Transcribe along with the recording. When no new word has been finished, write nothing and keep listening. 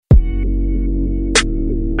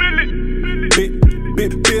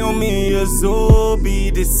Build me a Zombie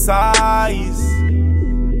this size.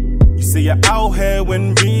 You say you're out here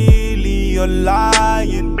when really you're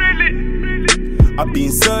lying. I've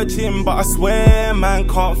been searching but I swear man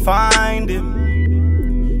can't find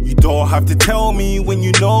him. You don't have to tell me when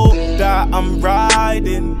you know that I'm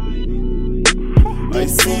riding.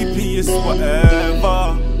 ICP is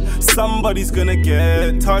whatever. Somebody's gonna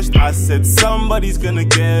get touched. I said somebody's gonna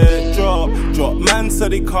get dropped. Drop man so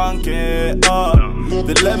they can't get up.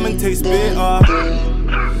 The lemon tastes bitter.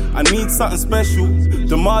 I need something special.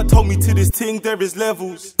 The ma told me to this thing there is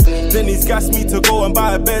levels. Then he's gassed me to go and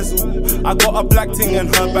buy a bezel. I got a black thing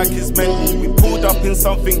and her back is mental. We pulled up in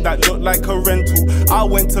something that looked like a rental. I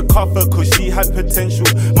went to cover cause she had potential.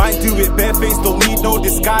 Might do it barefaced, don't need no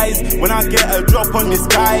disguise. When I get a drop on this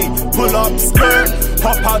guy, pull up, skirt,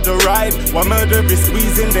 hop out the ride. While murder is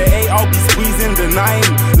squeezing the 8, I'll be squeezing the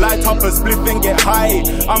 9. Light up a spliff and get high.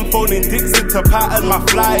 I'm phoning Dixon to pattern my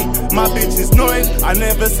fly. My bitch is knowing I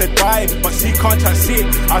never said bye, but she can't chat shit.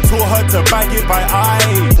 I told her to bag it by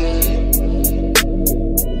eye.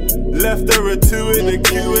 Left her a 2 with a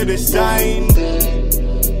Q with a shine.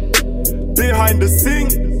 Behind the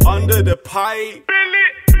sink, under the pipe.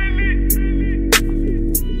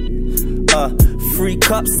 3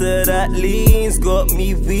 cups of that lean's got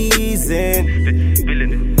me wheezing.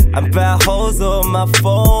 And bad hoes on my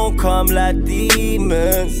phone come like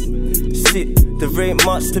demons. Shit, there ain't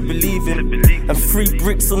much to believe in. And 3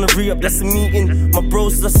 bricks on the re-up, that's a meeting. My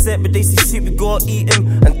bros are set, but they see shit, we gotta eat them.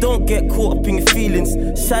 And don't get caught up in your feelings.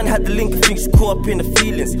 Shine had the link, I think she caught up in the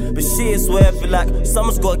feelings. But shit is wherever, like,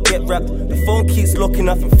 someone's gotta get wrapped. The phone keeps locking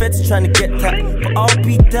up and feds trying to get tapped. But I'll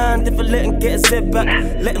be damned if I let him get his head back.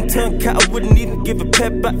 Let him turn cat, I wouldn't even give a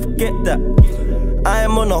pet back, forget that. I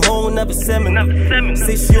am on a whole nother semen.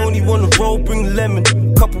 Say she only wanna roll, bring lemon.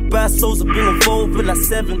 Couple bad souls, I've been involved with like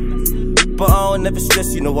 7. But I don't never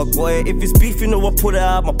stress, you know I got it. If it's beef, you know I put it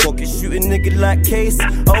out my pocket. Shoot a nigga like Case,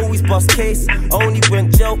 I always bust case. I only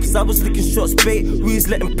went jail cause I was licking shots bait. We's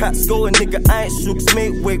letting packs go, and nigga I ain't shooks,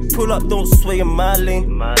 mate. Wait, pull up, don't sway in my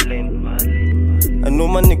lane. I know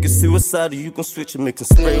my niggas suicidal, you gon' switch and make them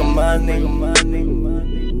spray on my name.